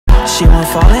She won't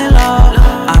fall in love,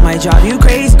 I might drive you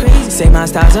crazy. Say my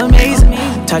style's amazing,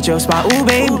 touch your spot, ooh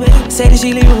baby. Say that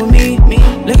she leaving with me,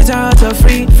 look at her to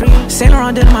free. Saint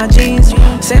Laurent denim my jeans,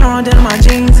 Saint Laurent denim my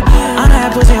jeans. I know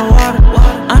that pussy on water,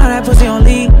 I know that pussy on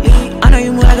lead. I know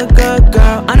you move like a good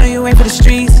girl, I know you ain't for the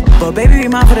streets. But baby, be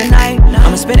mine for the night,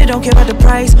 I'ma spend it, don't care about the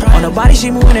price. On the body,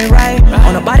 she moving it right,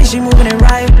 on the body, she moving it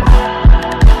right.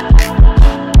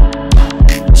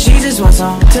 She just wants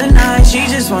some tonight, she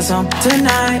just wants some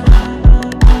tonight.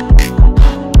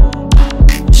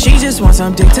 She just wants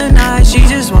some dick tonight, she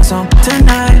just wants some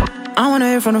tonight. I wanna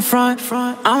hear from the front,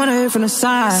 I wanna hear from the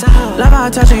side. Love how I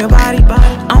touch on your body,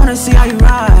 I wanna see how you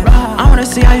ride. I wanna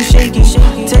see how you shake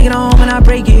it, take it home and I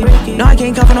break it. No, I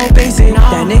can't come for no basic,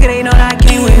 that nigga they know that I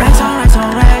came with. Racks on racks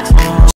on racks,